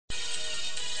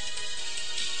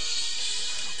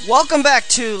Welcome back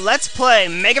to Let's Play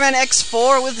Megaman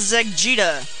X4 with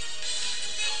Zegita.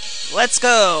 Let's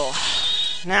go.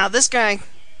 Now this guy,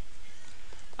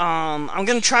 I'm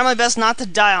gonna try my best not to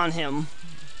die on him,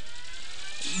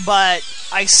 but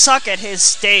I suck at his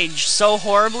stage so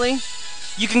horribly.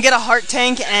 You can get a heart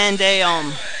tank and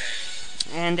an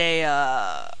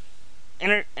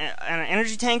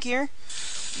energy tank here,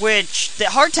 which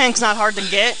the heart tank's not hard to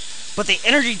get, but the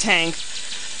energy tank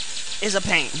is a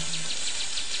pain.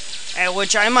 At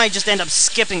which I might just end up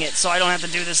skipping it so I don't have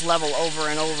to do this level over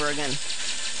and over again.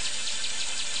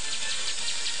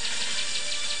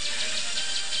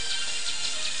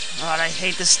 God, I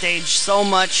hate this stage so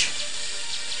much.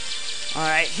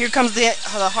 Alright, here comes the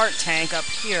heart tank up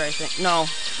here, I think. No,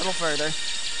 a little further.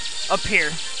 Up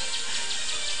here.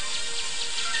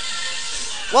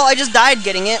 Well, I just died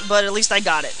getting it, but at least I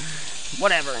got it.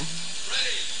 Whatever.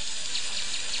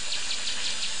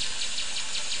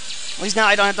 At least now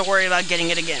I don't have to worry about getting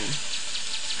it again.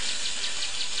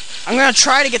 I'm gonna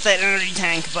try to get that energy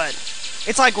tank, but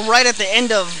it's like right at the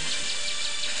end of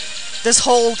this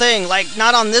whole thing. Like,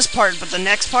 not on this part, but the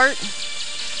next part.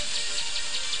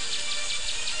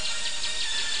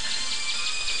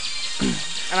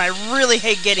 And I really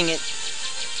hate getting it.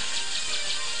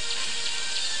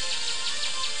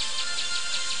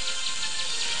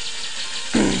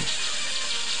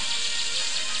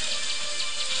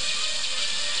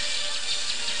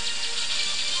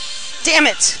 Damn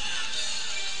it!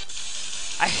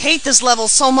 I hate this level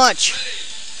so much.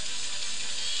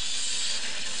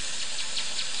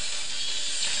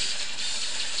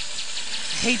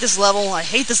 I hate this level, I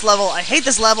hate this level, I hate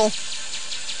this level.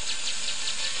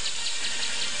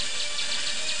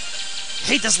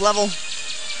 Hate this level.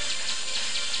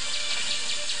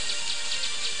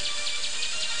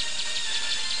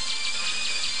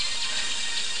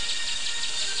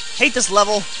 Hate this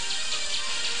level.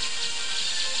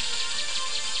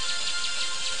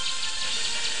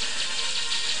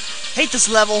 Hate this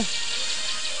level.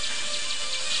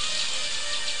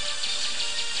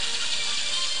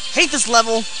 Hate this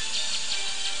level.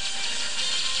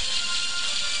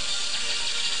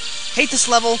 Hate this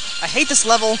level. I hate this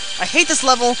level. I hate this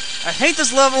level. I hate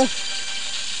this level.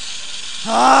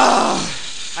 Ah,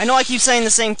 I know I keep saying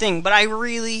the same thing, but I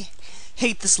really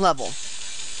hate this level.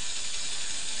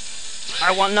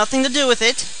 I want nothing to do with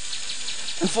it.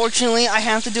 Unfortunately, I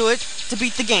have to do it to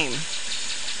beat the game.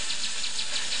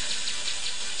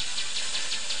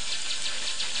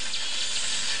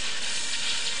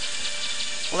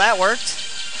 Well, that worked.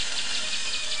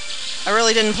 I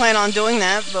really didn't plan on doing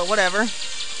that, but whatever.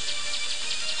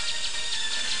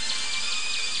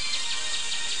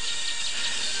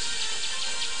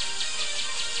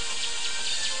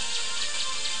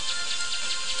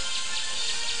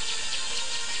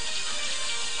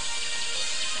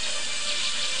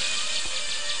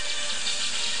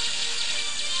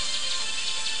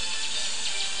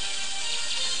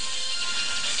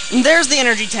 And there's the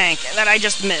energy tank that I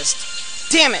just missed.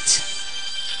 Damn it!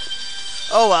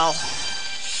 Oh well.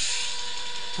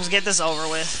 Let's get this over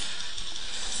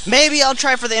with. Maybe I'll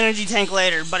try for the energy tank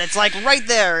later, but it's like right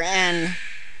there, and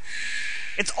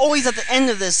it's always at the end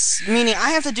of this, meaning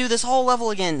I have to do this whole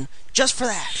level again, just for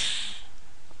that.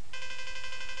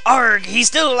 Arg, he's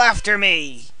still after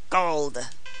me! Gold.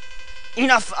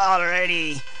 Enough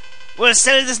already. We'll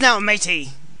settle this now, matey.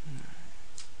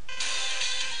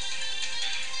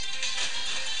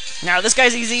 Now, this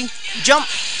guy's easy. Jump,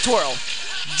 twirl.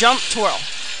 Jump, twirl.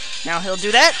 Now he'll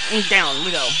do that, and down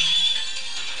we go.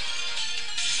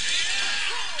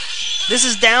 This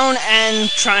is down and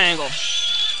triangle.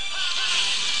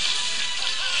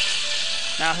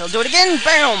 Now he'll do it again.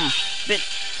 Bam! Bitch.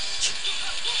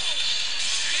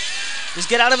 Just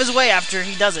get out of his way after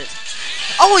he does it.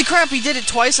 Holy crap, he did it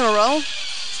twice in a row?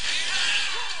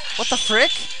 What the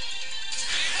frick?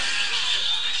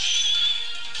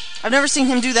 I've never seen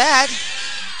him do that.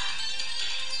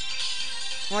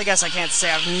 Well, I guess I can't say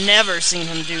I've never seen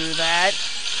him do that.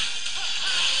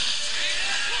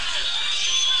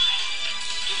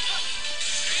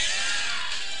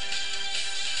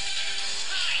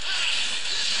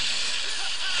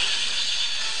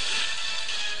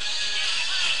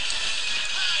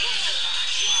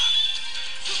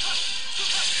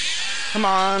 Come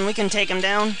on, we can take him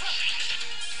down.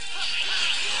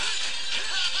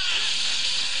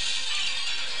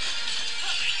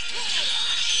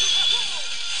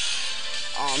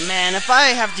 Oh man, if I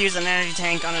have to use an energy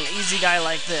tank on an easy guy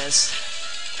like this.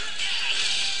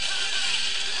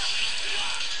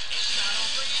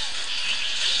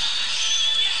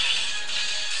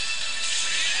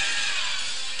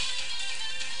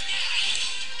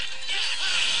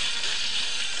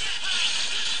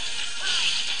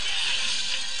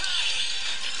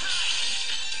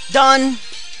 Done.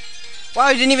 Wow,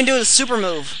 he didn't even do his super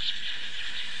move.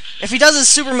 If he does his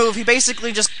super move, he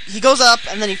basically just, he goes up,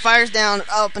 and then he fires down,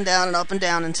 up and down, and up and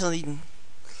down, until you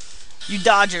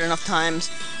dodge it enough times.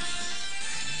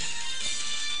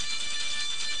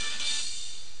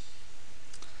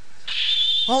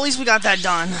 Well, at least we got that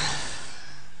done.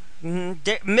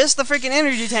 Missed the freaking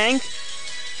energy tank,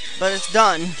 but it's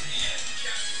done.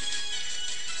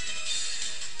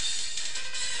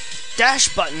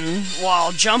 Dash button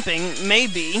while jumping may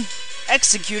be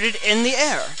executed in the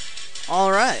air.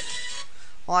 Alright.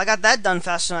 Well, I got that done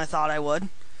faster than I thought I would.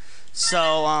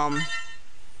 So,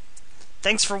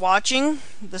 thanks for watching.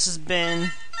 This has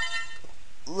been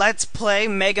Let's Play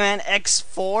Megaman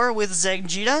X4 with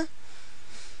Zegita.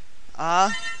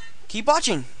 Keep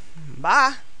watching.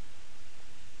 Bye.